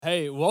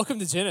Hey, welcome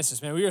to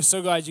Genesis, man. We are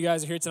so glad you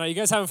guys are here tonight. You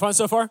guys having fun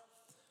so far?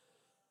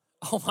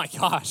 Oh my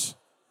gosh.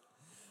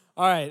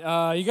 All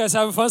right, you guys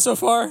having fun so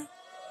far?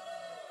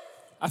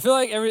 I feel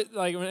like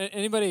when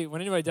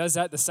anybody does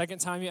that, the second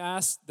time you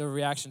ask, the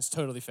reaction's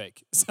totally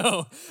fake.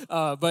 So,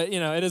 but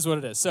it is what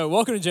it is. So,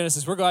 welcome to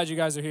Genesis. We're glad you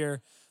guys are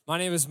here. My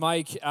name is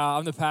Mike.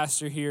 I'm the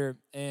pastor here,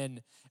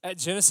 and at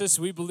Genesis,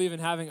 we believe in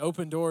having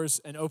open doors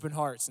and open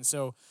hearts. And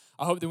so,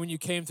 I hope that when you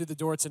came through the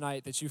door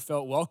tonight, that you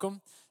felt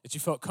welcome, that you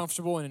felt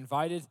comfortable and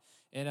invited,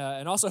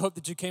 and also hope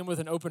that you came with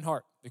an open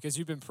heart because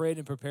you've been prayed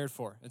and prepared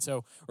for. And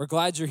so, we're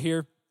glad you're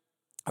here.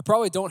 I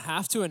probably don't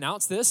have to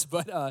announce this,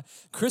 but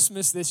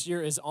Christmas this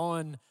year is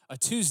on a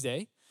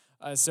Tuesday,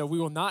 so we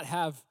will not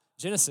have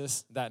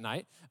Genesis that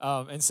night.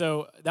 And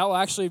so that will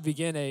actually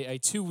begin a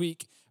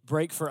 2-week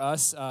break for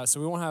us. So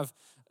we won't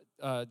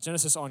have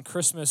Genesis on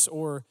Christmas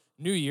or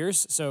New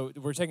Year's. So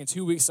we're taking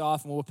 2 weeks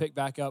off, and we'll pick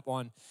back up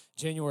on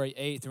January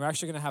 8th. And we're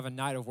actually going to have a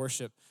night of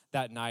worship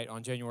that night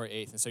on January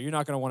 8th. And so you're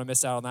not going to want to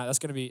miss out on that. That's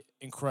going to be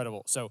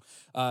incredible. So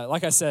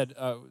like I said,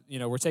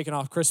 we're taking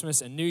off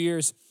Christmas and New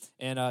Year's.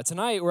 And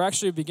tonight we're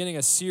actually beginning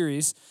a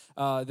series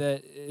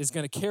that is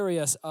going to carry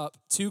us up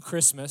to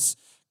Christmas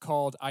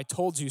called I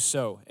Told You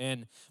So.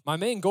 And my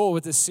main goal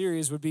with this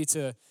series would be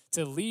to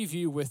leave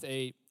you with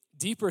a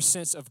deeper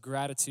sense of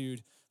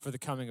gratitude for the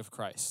coming of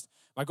Christ.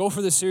 My goal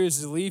for this series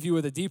is to leave you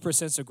with a deeper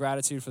sense of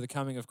gratitude for the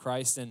coming of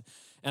Christ. And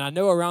I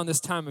know around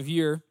this time of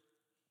year,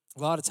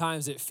 a lot of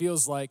times it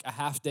feels like a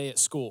half day at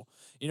school.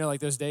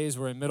 Like those days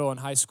where in middle and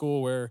high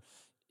school where,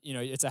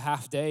 it's a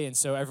half day, and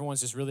so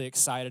everyone's just really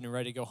excited and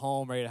ready to go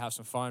home, ready to have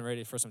some fun,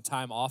 ready for some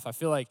time off. I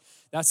feel like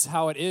that's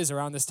how it is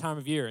around this time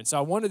of year. And so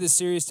I wanted this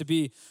series to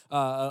be,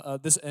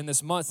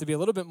 this month, to be a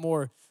little bit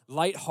more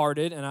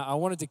lighthearted, and I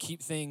wanted to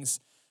keep things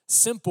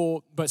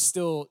simple but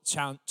still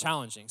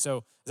challenging.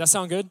 So does that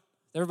sound good,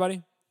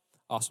 everybody?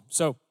 Awesome.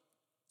 So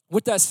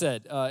with that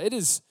said, it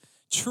is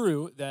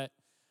true that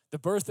the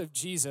birth of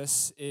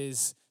Jesus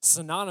is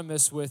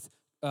synonymous with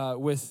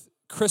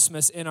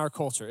Christmas in our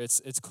culture.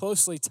 It's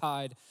closely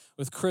tied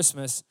with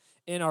Christmas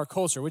in our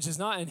culture, which is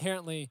not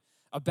inherently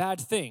a bad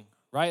thing,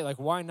 right? Like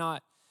why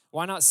not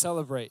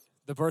celebrate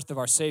the birth of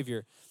our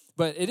Savior?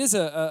 But it is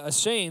a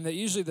shame that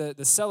usually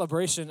the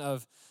celebration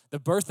of the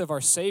birth of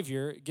our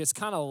Savior gets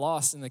kind of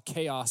lost in the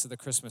chaos of the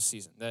Christmas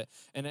season. That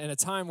in a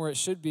time where it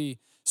should be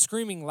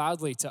screaming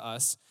loudly to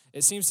us,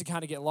 it seems to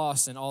kind of get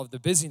lost in all of the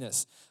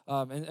busyness.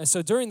 And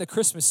so during the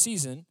Christmas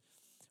season,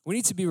 we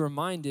need to be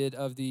reminded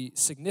of the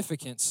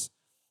significance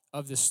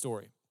of this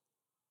story.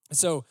 And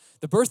so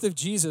the birth of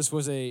Jesus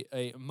was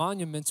a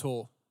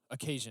monumental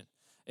occasion.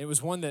 It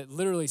was one that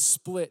literally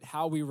split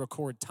how we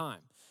record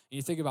time. And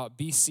you think about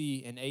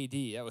BC and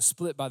AD, that was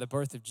split by the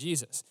birth of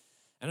Jesus.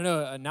 And I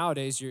know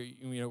nowadays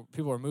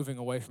people are moving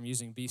away from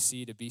using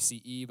BC to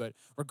BCE, but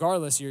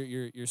regardless,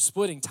 you're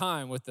splitting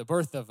time with the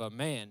birth of a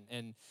man.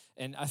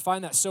 And I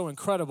find that so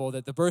incredible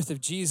that the birth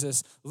of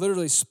Jesus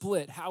literally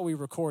split how we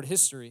record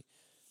history.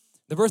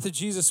 The birth of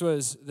Jesus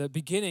was the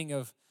beginning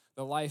of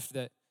the life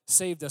that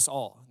saved us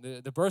all.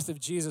 The birth of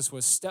Jesus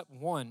was step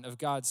one of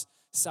God's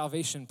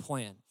salvation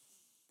plan.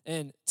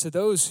 And to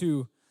those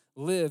who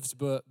lived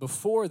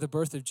before the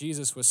birth of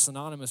Jesus was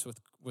synonymous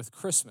with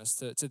Christmas,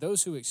 to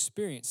those who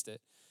experienced it,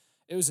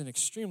 it was an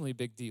extremely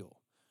big deal.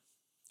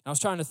 I was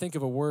trying to think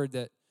of a word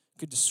that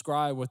could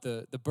describe what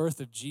the birth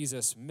of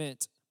Jesus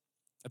meant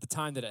at the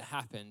time that it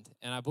happened.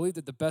 And I believe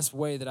that the best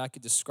way that I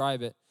could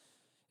describe it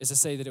is to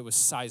say that it was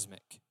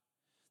seismic,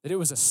 that it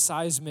was a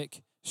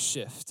seismic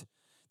shift.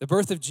 The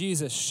birth of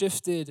Jesus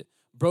shifted,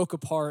 broke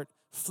apart,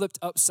 flipped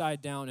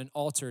upside down, and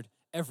altered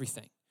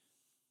everything.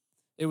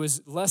 It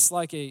was less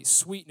like a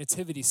sweet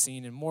nativity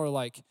scene and more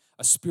like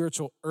a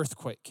spiritual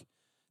earthquake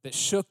that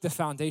shook the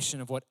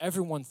foundation of what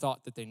everyone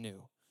thought that they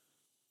knew.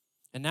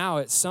 And now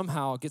it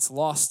somehow gets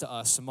lost to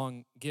us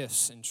among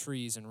gifts and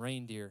trees and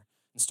reindeer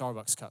and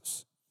Starbucks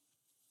cups.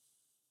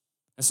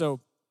 And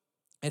so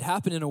it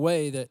happened in a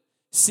way that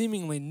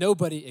seemingly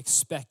nobody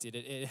expected.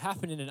 It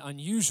happened in an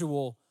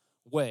unusual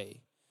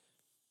way.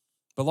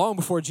 But long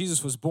before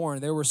Jesus was born,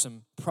 there were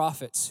some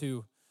prophets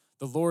who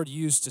the Lord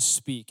used to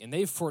speak, and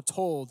they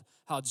foretold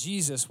how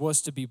Jesus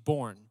was to be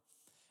born.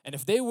 And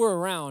if they were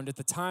around at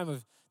the time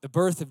of the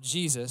birth of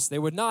Jesus, they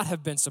would not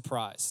have been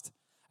surprised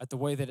at the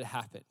way that it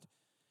happened.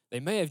 They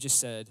may have just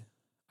said,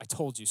 I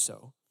told you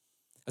so.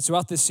 And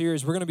throughout this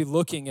series, we're going to be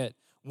looking at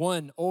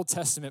one Old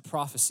Testament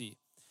prophecy,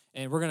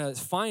 and we're going to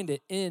find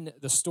it in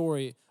the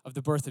story of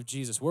the birth of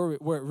Jesus, where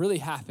it really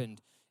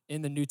happened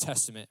in the New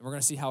Testament. And we're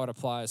going to see how it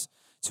applies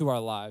to our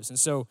lives. And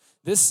so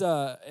this,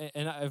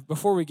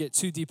 before we get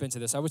too deep into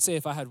this, I would say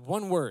if I had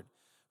one word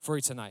for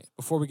you tonight,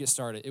 before we get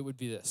started, it would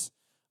be this: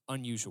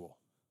 unusual.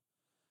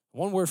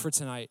 One word for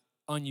tonight: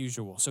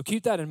 unusual. So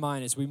keep that in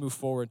mind as we move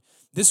forward.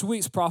 This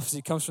week's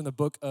prophecy comes from the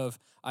book of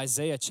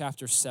Isaiah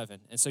chapter 7.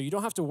 And so you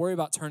don't have to worry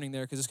about turning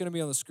there because it's going to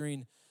be on the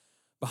screen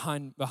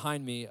behind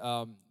me.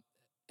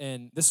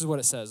 And this is what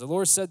it says. The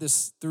Lord said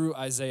this through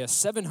Isaiah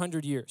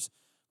 700 years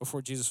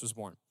before Jesus was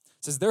born.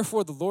 It says,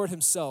 therefore the Lord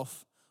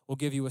himself will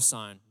give you a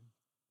sign.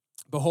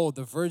 Behold,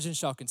 the virgin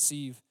shall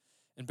conceive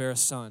and bear a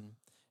son,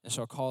 and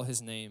shall call his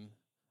name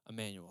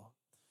Emmanuel.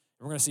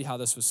 And we're going to see how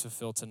this was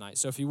fulfilled tonight.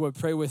 So if you would,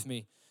 pray with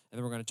me, and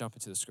then we're going to jump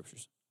into the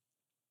scriptures.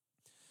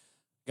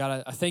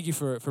 God, I thank you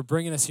for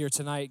bringing us here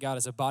tonight, God,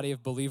 as a body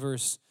of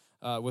believers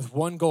with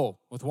one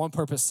goal, with one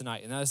purpose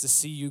tonight, and that is to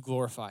see you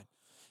glorified.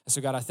 And so,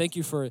 God, I thank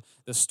you for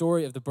the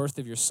story of the birth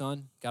of your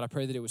son. God, I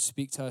pray that it would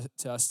speak to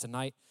us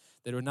tonight,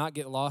 that it would not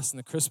get lost in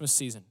the Christmas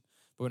season,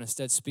 but would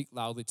instead speak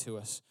loudly to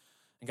us.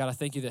 And God, I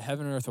thank you that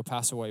heaven and earth will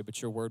pass away, but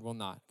your word will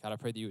not. God, I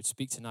pray that you would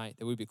speak tonight,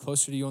 that we would be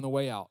closer to you on the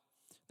way out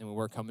than we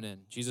were coming in. In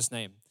Jesus'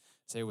 name,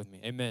 say it with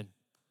me. Amen.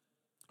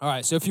 All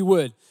right, so if you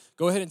would,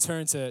 go ahead and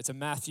turn to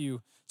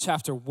Matthew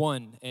chapter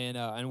 1.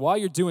 And while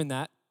you're doing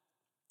that,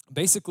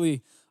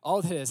 basically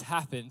all that has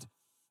happened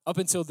up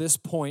until this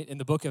point in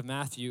the book of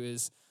Matthew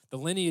is the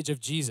lineage of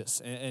Jesus.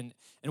 And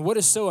what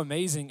is so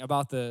amazing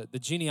about the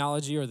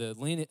genealogy or the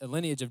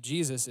lineage of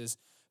Jesus is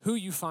who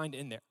you find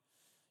in there.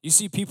 You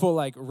see people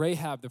like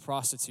Rahab the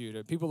prostitute,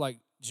 or people like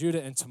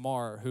Judah and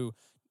Tamar, who,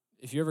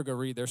 if you ever go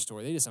read their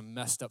story, they did some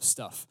messed up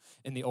stuff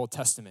in the Old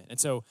Testament. And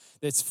so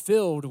it's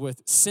filled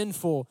with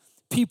sinful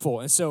people.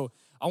 And so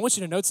I want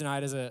you to know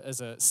tonight as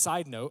a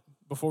side note,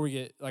 before we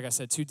get, like I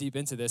said, too deep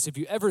into this, if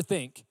you ever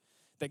think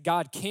that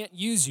God can't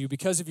use you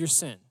because of your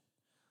sin,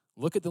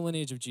 look at the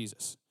lineage of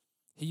Jesus.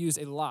 He used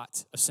a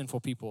lot of sinful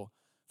people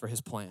for his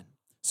plan.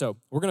 So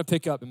we're going to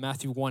pick up in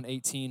Matthew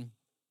 1:18,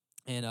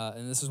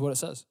 and this is what it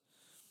says.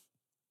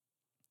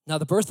 Now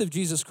the birth of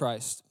Jesus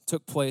Christ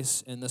took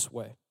place in this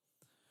way.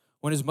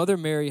 When his mother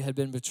Mary had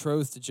been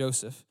betrothed to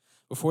Joseph,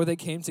 before they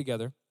came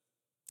together,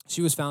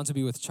 she was found to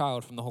be with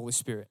child from the Holy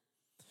Spirit.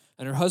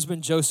 And her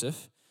husband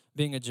Joseph,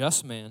 being a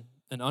just man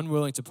and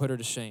unwilling to put her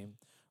to shame,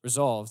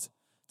 resolved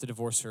to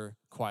divorce her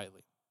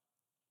quietly.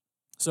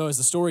 So as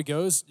the story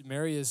goes,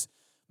 Mary is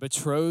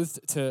betrothed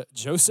to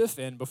Joseph,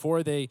 and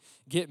before they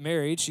get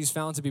married, she's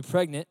found to be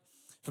pregnant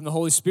from the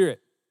Holy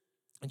Spirit.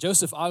 And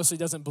Joseph obviously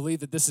doesn't believe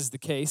that this is the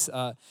case,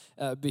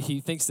 but he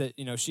thinks that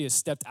she has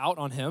stepped out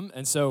on him,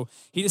 and so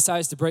he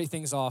decides to break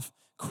things off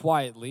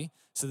quietly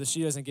so that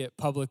she doesn't get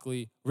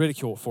publicly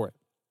ridiculed for it.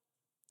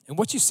 And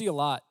what you see a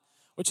lot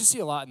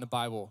in the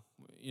Bible,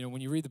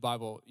 when you read the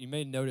Bible, you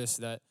may notice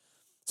that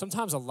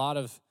sometimes a lot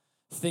of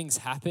things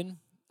happen.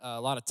 A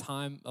lot of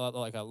time,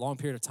 like a long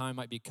period of time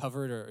might be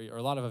covered, or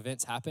a lot of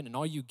events happen, and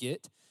all you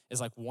get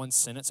is like one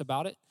sentence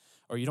about it,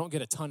 or you don't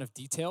get a ton of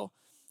detail.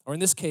 Or in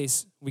this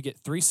case, we get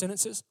 3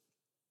 sentences,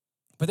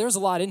 but there's a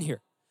lot in here.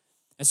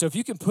 And so if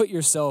you can put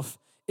yourself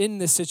in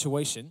this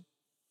situation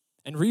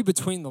and read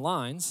between the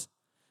lines,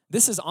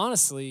 this is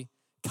honestly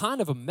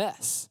kind of a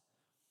mess.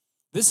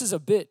 This is a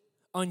bit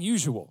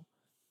unusual.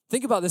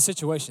 Think about this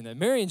situation, that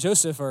Mary and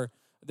Joseph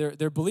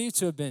they're believed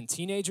to have been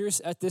teenagers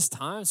at this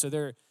time, so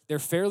they're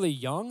fairly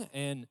young,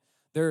 and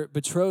they're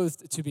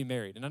betrothed to be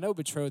married. And I know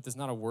betrothed is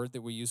not a word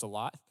that we use a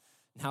lot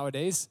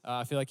nowadays.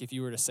 I feel like if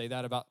you were to say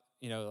that about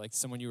like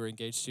someone you were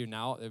engaged to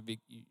now, you'd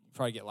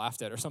probably get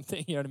laughed at or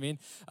something, you know what I mean?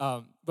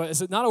 But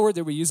it's not a word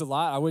that we use a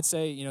lot. I would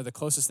say, the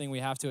closest thing we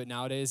have to it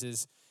nowadays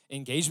is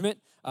engagement,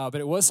 but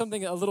it was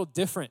something a little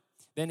different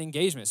than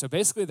engagement. So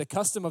basically the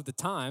custom of the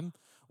time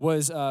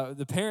was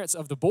the parents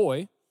of the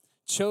boy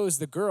chose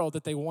the girl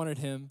that they wanted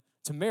him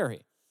to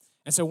marry.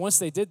 And so once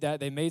they did that,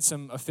 they made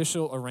some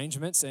official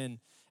arrangements, and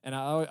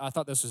I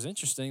thought this was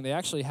interesting. They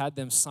actually had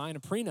them sign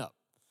a prenup.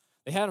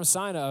 They had them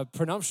sign a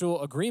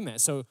prenuptial agreement.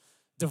 So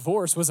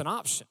divorce was an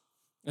option.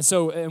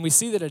 And we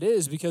see that it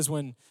is because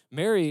when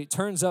Mary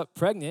turns up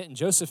pregnant and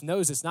Joseph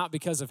knows it's not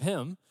because of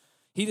him,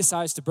 he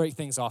decides to break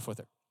things off with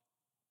her.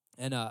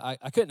 And I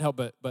couldn't help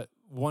but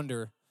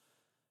wonder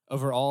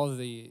over all of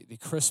the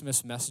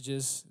Christmas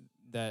messages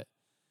that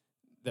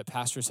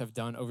pastors have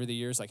done over the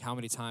years, like how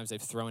many times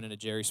they've thrown in a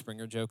Jerry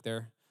Springer joke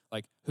there.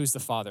 Like, who's the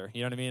father?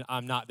 You know what I mean?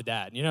 I'm not the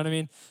dad. You know what I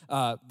mean?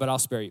 But I'll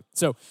spare you.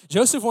 So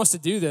Joseph wants to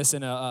do this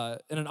in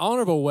an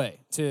honorable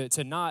way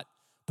to not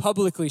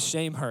publicly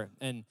shame her.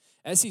 And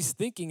as he's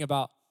thinking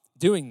about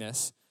doing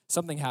this,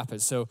 something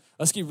happens. So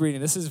let's keep reading.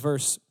 This is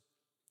verse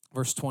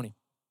 20.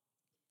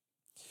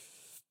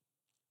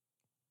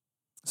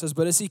 It says,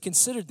 "But as he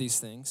considered these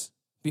things,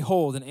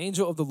 behold, an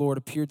angel of the Lord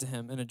appeared to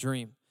him in a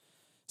dream,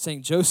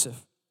 saying,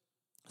 Joseph,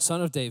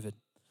 son of David,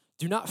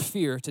 do not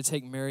fear to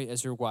take Mary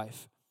as your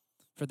wife,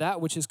 for that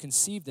which is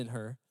conceived in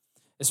her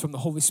is from the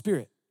Holy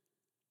Spirit."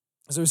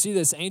 So we see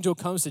this angel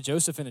comes to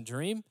Joseph in a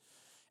dream,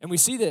 and we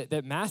see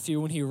that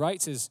Matthew, when he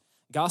writes his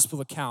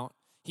gospel account,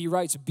 he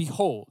writes,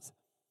 "Behold,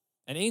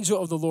 an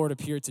angel of the Lord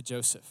appeared to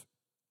Joseph."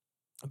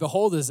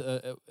 Behold is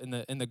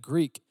in the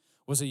Greek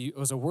was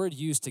a word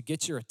used to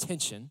get your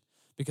attention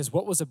because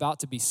what was about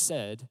to be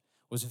said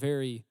was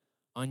very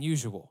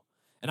unusual.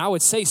 And I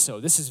would say so.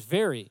 This is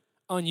very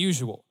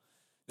unusual.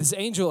 This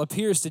angel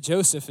appears to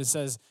Joseph and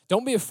says,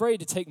 "Don't be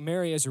afraid to take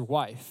Mary as your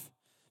wife,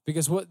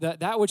 because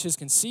that which is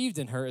conceived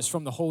in her is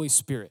from the Holy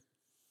Spirit."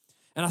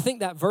 And I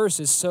think that verse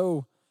is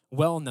so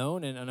well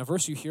known, and a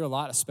verse you hear a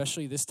lot,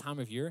 especially this time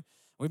of year.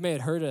 We may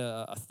have heard it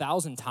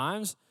 1,000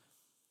 times.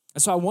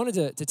 And so I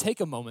wanted to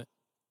take a moment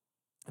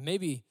and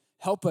maybe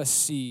help us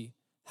see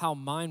how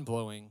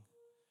mind-blowing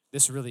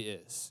this really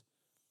is.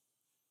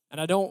 And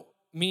I don't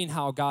mean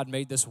how God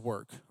made this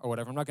work or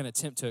whatever. I'm not going to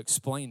attempt to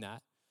explain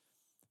that.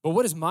 But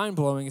what is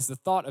mind-blowing is the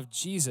thought of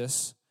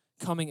Jesus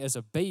coming as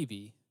a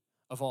baby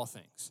of all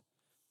things.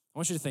 I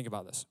want you to think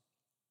about this.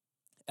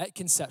 At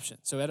conception,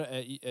 so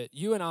at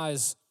you and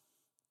I's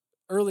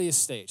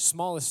earliest stage,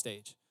 smallest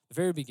stage, the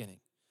very beginning,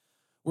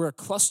 we're a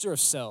cluster of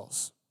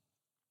cells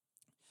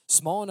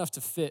small enough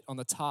to fit on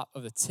the top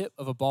of the tip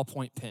of a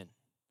ballpoint pen.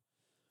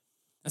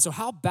 And so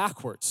how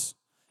backwards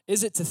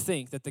is it to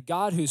think that the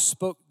God who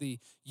spoke the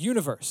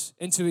universe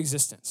into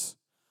existence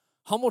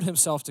humbled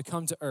himself to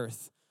come to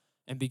earth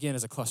and begin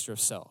as a cluster of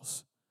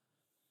cells?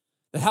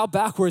 That how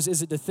backwards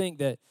is it to think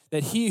that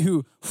he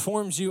who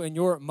formed you in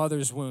your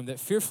mother's womb, that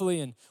fearfully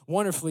and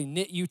wonderfully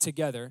knit you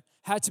together,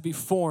 had to be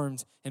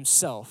formed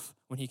himself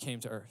when he came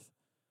to earth?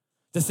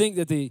 To think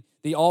that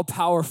the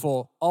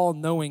all-powerful,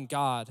 all-knowing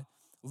God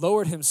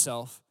lowered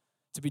himself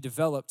to be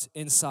developed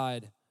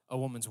inside a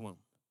woman's womb.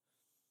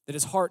 That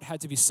his heart had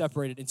to be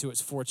separated into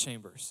its 4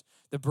 chambers.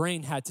 The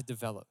brain had to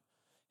develop.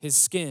 His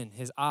skin,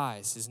 his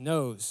eyes, his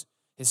nose,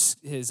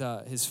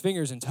 his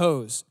fingers and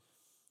toes.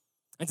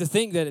 And to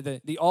think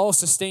that the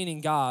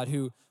all-sustaining God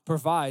who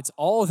provides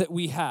all that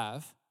we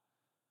have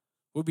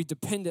would be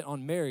dependent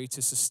on Mary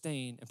to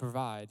sustain and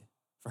provide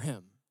for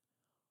him.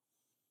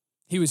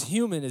 He was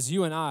human as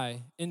you and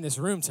I in this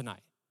room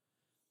tonight.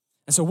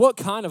 And so what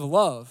kind of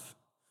love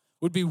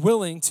would be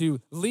willing to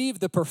leave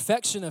the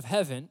perfection of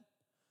heaven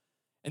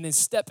and then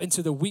step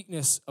into the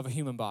weakness of a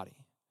human body?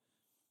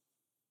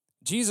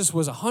 Jesus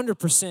was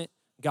 100%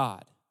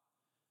 God,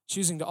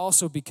 choosing to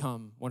also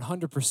become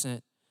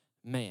 100%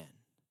 man.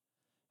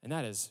 And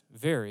that is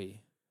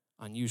very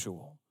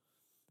unusual.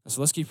 So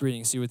let's keep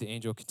reading and see what the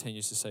angel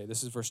continues to say.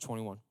 This is verse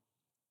 21.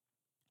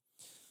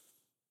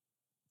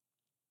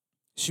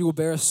 She will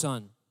bear a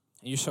son,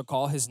 and you shall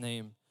call his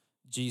name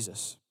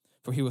Jesus,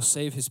 for he will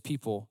save his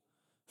people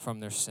from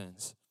their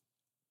sins.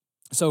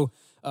 So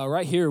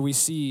right here we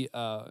see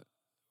the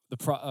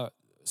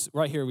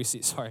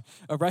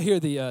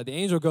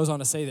angel goes on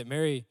to say that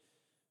Mary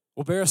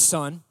will bear a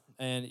son,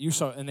 and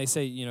they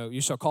say,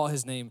 you shall call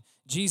his name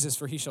Jesus,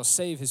 for he shall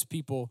save his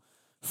people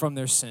from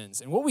their sins.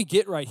 And what we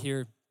get right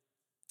here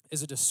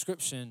is a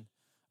description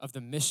of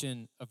the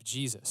mission of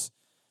Jesus.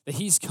 That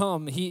he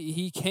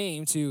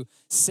came to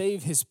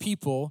save his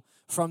people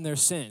from their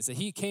sins. That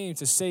he came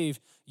to save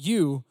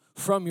you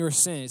from your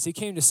sins. He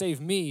came to save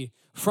me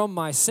from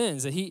my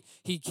sins. That he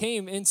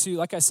came into,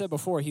 like I said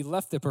before, he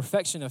left the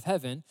perfection of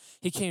heaven.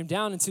 He came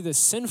down into this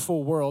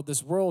sinful world,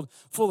 this world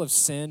full of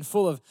sin,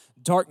 full of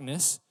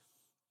darkness.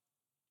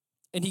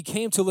 And he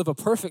came to live a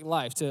perfect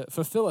life, to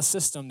fulfill a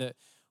system that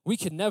we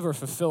could never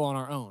fulfill on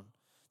our own.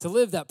 To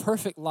live that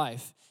perfect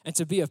life and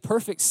to be a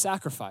perfect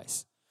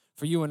sacrifice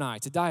for you and I,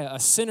 to die a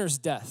sinner's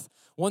death,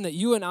 one that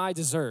you and I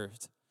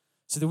deserved,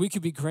 so that we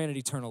could be granted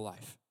eternal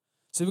life,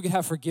 so that we could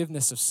have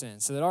forgiveness of sin,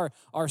 so that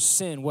our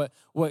sin, what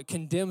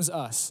condemns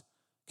us,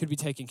 could be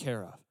taken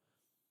care of.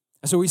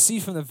 And so we see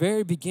from the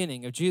very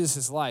beginning of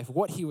Jesus' life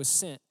what he was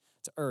sent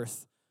to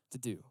earth to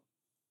do.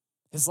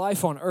 His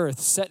life on earth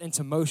set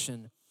into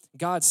motion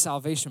God's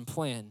salvation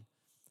plan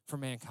for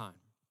mankind.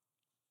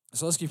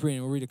 So let's keep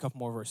reading. We'll read a couple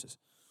more verses.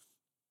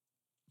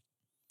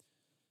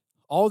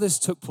 All this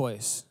took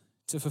place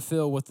to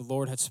fulfill what the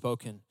Lord had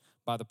spoken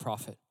by the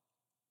prophet.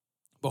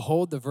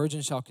 Behold, the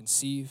virgin shall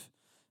conceive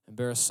and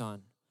bear a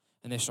son,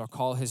 and they shall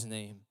call his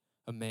name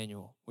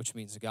Emmanuel, which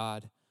means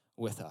God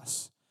with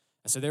us.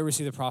 And so there we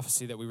see the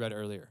prophecy that we read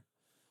earlier.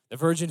 The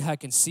virgin had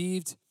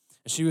conceived,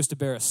 and she was to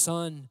bear a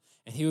son,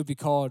 and he would be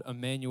called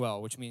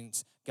Emmanuel, which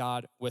means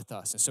God with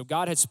us. And so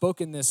God had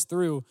spoken this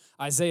through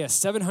Isaiah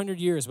 700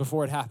 years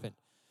before it happened.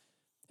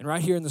 And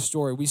right here in the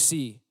story, we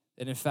see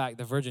that, in fact,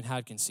 the virgin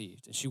had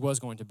conceived, and she was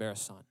going to bear a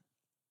son.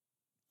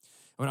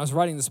 When I was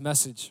writing this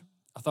message,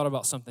 I thought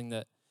about something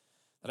that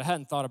I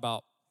hadn't thought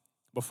about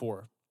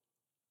before.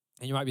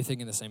 And you might be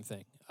thinking the same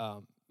thing.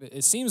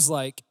 It seems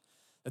like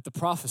that the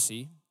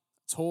prophecy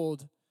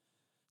told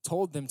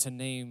them to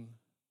name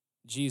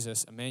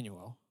Jesus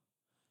Emmanuel,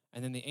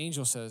 and then the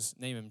angel says,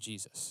 name him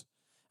Jesus.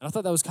 And I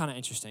thought that was kind of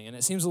interesting, and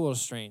it seems a little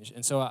strange.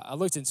 And so I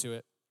looked into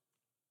it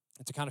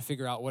to kind of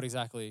figure out what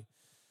exactly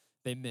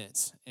they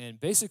meant. And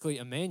basically,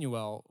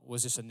 Emmanuel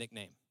was just a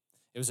nickname.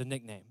 It was a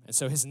nickname. And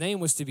so his name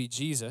was to be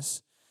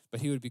Jesus,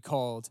 but he would be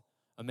called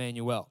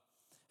Emmanuel.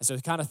 And so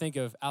kind of think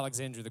of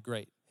Alexander the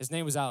Great. His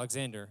name was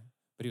Alexander,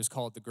 but he was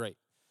called the Great.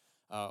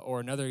 Or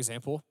another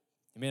example,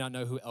 you may not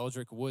know who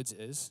Eldrick Woods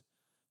is,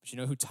 but you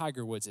know who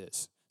Tiger Woods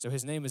is. So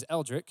his name is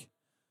Eldrick,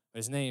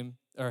 but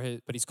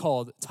he's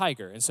called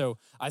Tiger. And so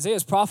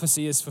Isaiah's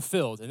prophecy is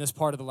fulfilled in this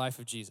part of the life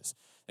of Jesus.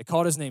 They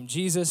called his name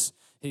Jesus.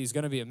 He's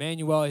going to be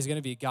Emmanuel. He's going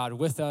to be God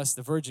with us.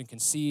 The virgin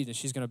conceived, and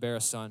she's going to bear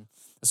a son.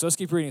 So let's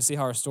keep reading and see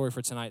how our story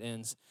for tonight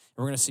ends.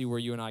 And we're going to see where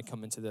you and I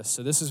come into this.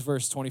 So this is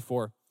verse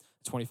 24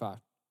 to 25.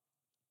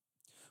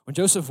 When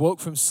Joseph woke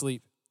from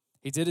sleep,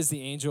 he did as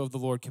the angel of the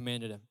Lord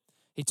commanded him.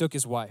 He took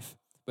his wife,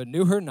 but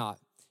knew her not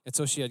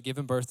until she had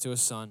given birth to a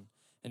son,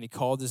 and he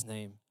called his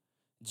name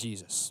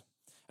Jesus.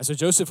 And so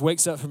Joseph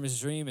wakes up from his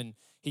dream, and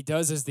He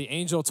does as the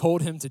angel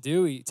told him to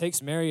do. He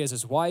takes Mary as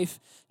his wife,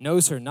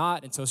 knows her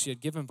not until she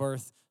had given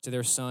birth to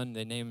their son.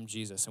 They name him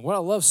Jesus. And what I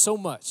love so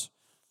much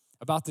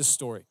about this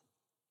story,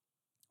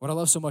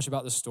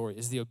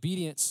 is the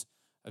obedience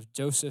of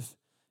Joseph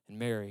and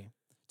Mary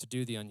to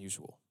do the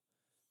unusual.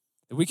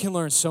 That we can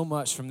learn so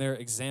much from their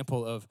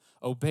example of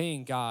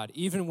obeying God,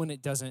 even when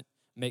it doesn't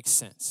make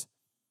sense.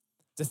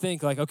 To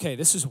think like, okay,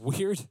 this is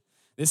weird.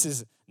 This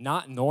is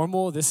not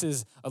normal. This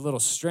is a little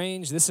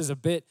strange. This is a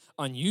bit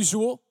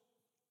unusual,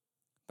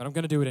 but I'm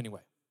going to do it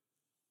anyway.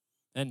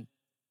 And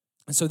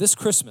so this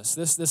Christmas,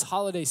 this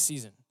holiday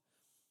season,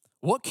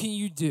 what can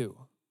you do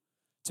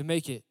to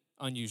make it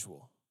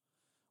unusual?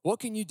 What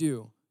can you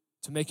do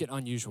to make it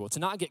unusual? To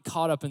not get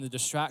caught up in the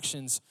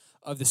distractions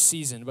of the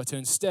season, but to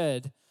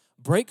instead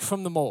break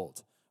from the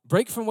mold,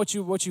 break from what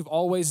you've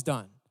always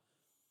done,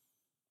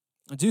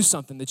 and do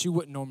something that you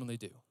wouldn't normally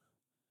do.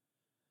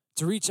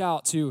 To reach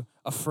out to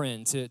a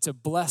friend, to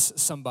bless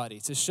somebody,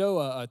 to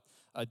show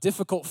a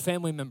difficult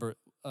family member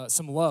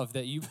some love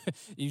that you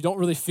don't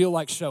really feel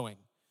like showing.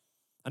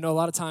 I know a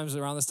lot of times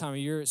around this time of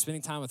year,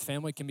 spending time with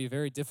family can be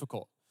very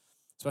difficult,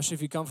 especially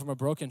if you come from a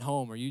broken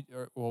home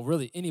or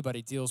really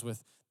anybody deals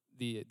with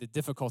the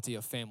difficulty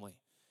of family.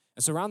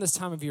 And so around this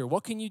time of year,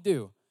 what can you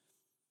do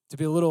to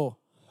be a little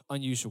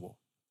unusual?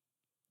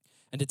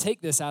 And to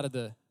take this out of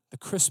the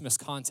Christmas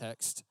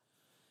context,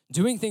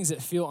 doing things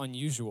that feel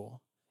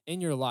unusual in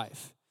your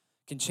life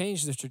can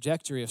change the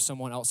trajectory of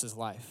someone else's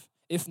life,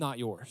 if not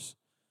yours.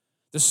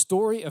 The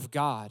story of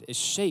God is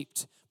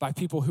shaped by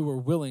people who were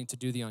willing to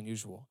do the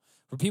unusual,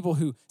 for people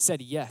who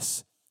said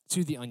yes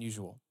to the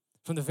unusual.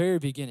 From the very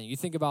beginning, you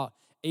think about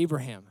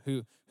Abraham,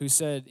 who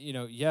said,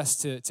 yes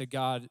to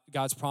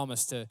God's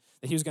promise that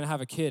he was going to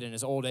have a kid in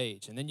his old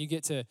age. And then you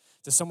get to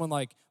someone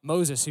like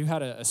Moses, who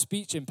had a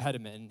speech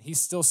impediment, and he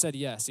still said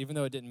yes, even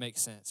though it didn't make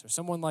sense. Or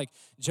someone like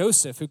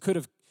Joseph, who could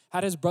have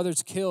had his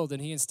brothers killed,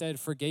 and he instead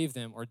forgave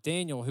them. Or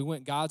Daniel, who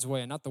went God's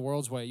way and not the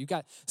world's way. You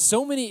got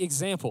so many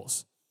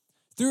examples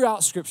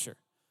throughout Scripture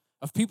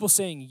of people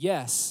saying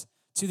yes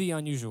to the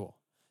unusual.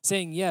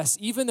 Saying yes,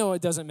 even though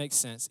it doesn't make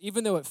sense,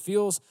 even though it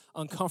feels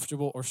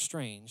uncomfortable or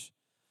strange,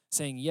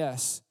 saying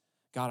yes,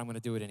 God, I'm going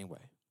to do it anyway.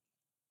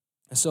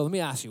 And so let me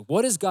ask you,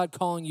 what is God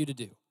calling you to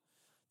do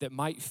that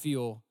might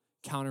feel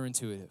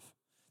counterintuitive,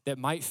 that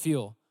might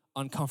feel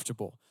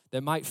uncomfortable,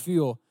 that might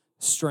feel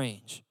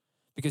strange?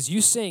 Because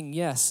you saying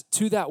yes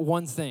to that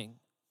one thing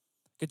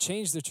could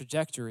change the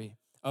trajectory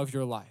of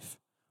your life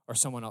or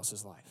someone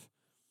else's life.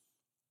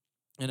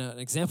 And an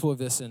example of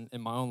this in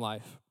my own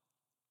life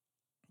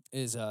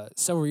is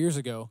several years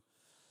ago,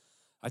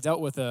 I dealt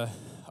with a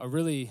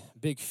really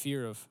big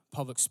fear of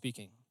public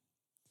speaking.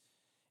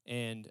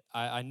 And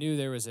I knew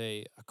there was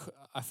I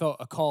felt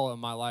a call in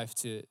my life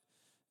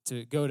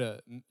to go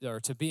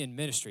to be in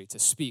ministry, to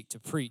speak, to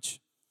preach,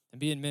 and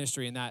be in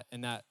ministry in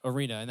that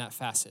arena, in that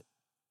facet.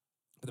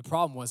 But the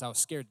problem was I was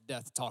scared to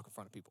death to talk in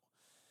front of people.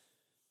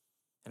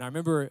 And I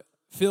remember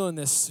feeling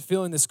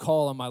this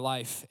call on my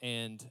life,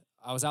 and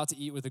I was out to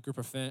eat with a group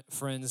of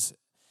friends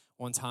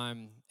one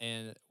time,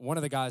 and one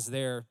of the guys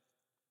there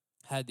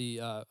had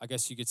I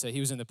guess you could say he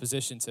was in the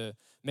position to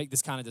make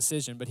this kind of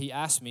decision, but he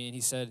asked me and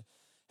he said,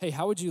 hey,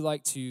 how would you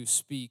like to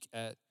speak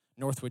at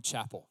Northwood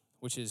Chapel,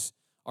 which is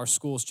our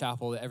school's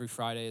chapel that every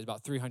Friday is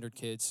about 300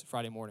 kids,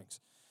 Friday mornings.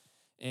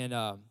 And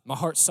my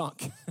heart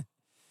sunk.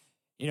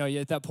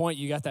 At that point,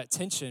 you got that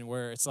tension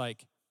where it's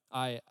like,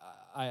 I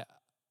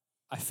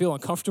feel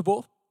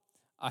uncomfortable.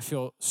 I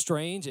feel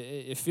strange.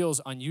 It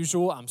feels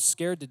unusual. I'm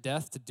scared to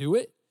death to do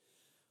it.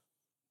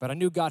 But I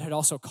knew God had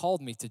also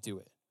called me to do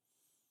it.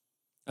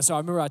 And so I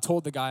remember I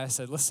told the guy, I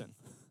said, listen,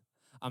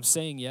 I'm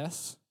saying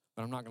yes,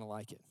 but I'm not going to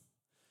like it.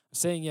 I'm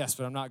saying yes,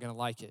 but I'm not going to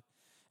like it.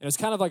 And it was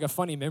kind of like a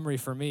funny memory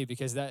for me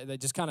because that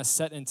just kind of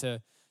set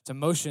into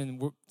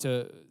motion,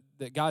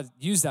 that God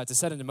used that to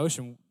set into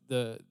motion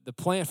the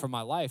plan for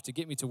my life to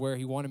get me to where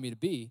he wanted me to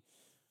be.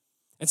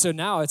 And so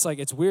now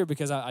it's weird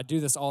because I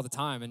do this all the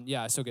time. And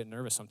yeah, I still get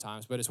nervous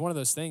sometimes, but it's one of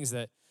those things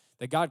that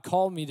God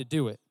called me to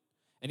do it.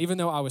 And even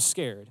though I was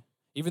scared,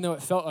 even though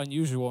it felt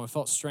unusual and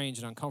felt strange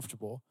and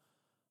uncomfortable,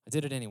 I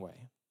did it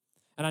anyway.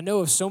 And I know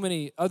of so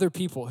many other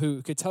people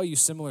who could tell you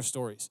similar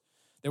stories.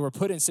 They were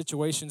put in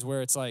situations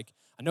where it's like,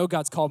 I know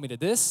God's called me to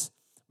this,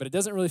 but it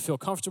doesn't really feel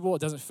comfortable.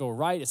 It doesn't feel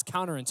right. It's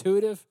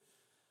counterintuitive.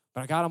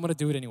 But God, I'm going to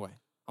do it anyway.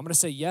 I'm going to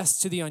say yes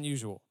to the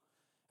unusual.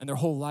 And their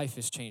whole life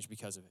has changed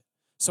because of it.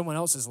 Someone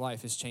else's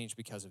life has changed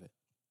because of it.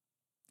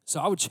 So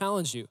I would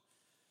challenge you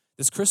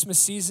this Christmas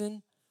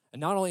season, and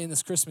not only in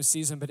this Christmas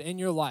season, but in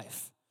your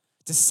life,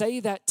 to say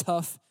that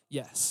tough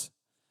yes,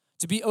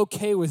 to be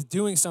okay with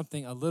doing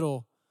something a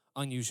little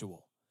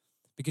unusual,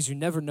 because you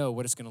never know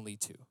what it's going to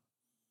lead to.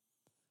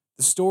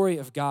 The story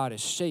of God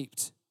is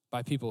shaped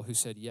by people who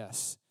said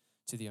yes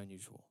to the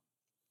unusual.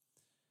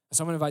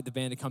 So I'm going to invite the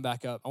band to come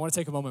back up. I want to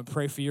take a moment and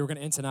pray for you. We're going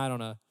to end tonight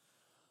on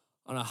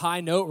a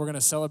high note. We're going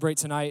to celebrate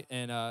tonight,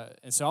 and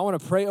so I want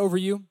to pray over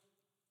you.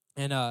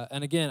 And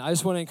again, I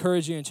just want to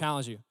encourage you and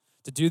challenge you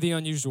to do the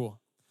unusual,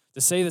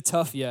 to say the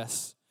tough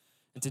yes,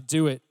 and to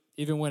do it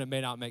even when it may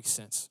not make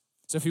sense.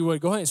 So if you would,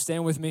 go ahead and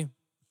stand with me.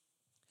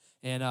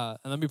 And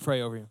let me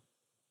pray over you.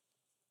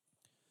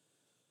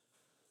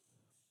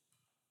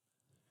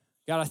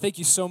 God, I thank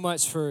you so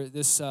much for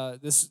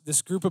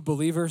this group of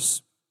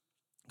believers,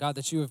 God,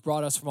 that you have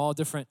brought us from all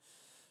different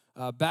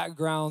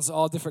backgrounds,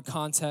 all different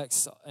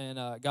contexts.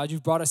 And God,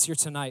 you've brought us here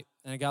tonight.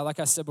 And God, like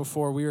I said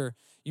before, we are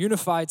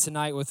unified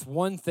tonight with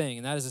one thing,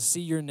 and that is to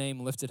see your name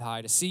lifted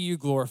high, to see you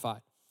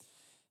glorified.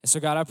 And so,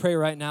 God, I pray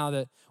right now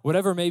that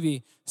whatever may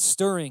be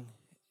stirring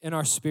in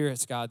our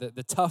spirits, God,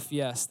 the tough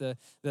yes, the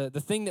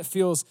thing that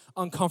feels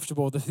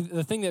uncomfortable,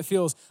 the thing that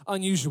feels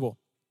unusual,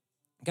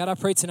 God, I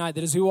pray tonight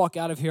that as we walk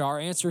out of here, our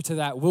answer to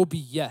that will be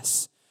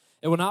yes.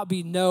 It will not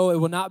be no. It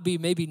will not be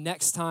maybe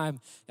next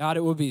time. God, it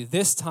will be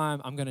this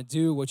time I'm going to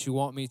do what you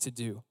want me to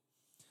do.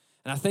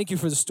 And I thank you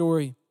for the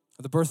story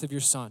of the birth of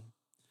your son.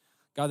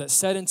 God, that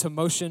set into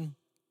motion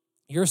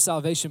your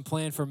salvation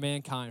plan for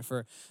mankind,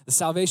 for the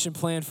salvation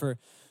plan for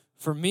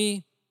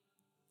me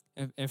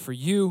and for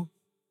you.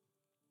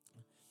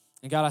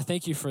 And God, I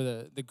thank you for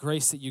the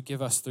grace that you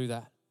give us through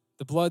that.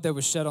 The blood that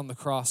was shed on the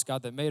cross,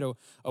 God, that made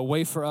a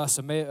way for us,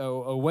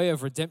 a way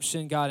of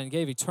redemption, God, and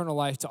gave eternal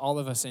life to all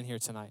of us in here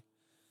tonight.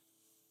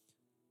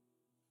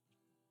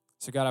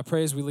 So, God, I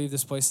pray as we leave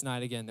this place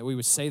tonight again that we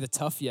would say the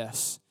tough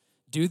yes,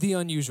 do the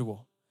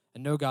unusual,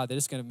 and know, God, that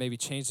it's going to maybe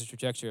change the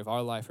trajectory of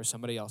our life or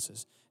somebody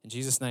else's. In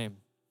Jesus' name,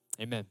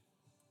 amen.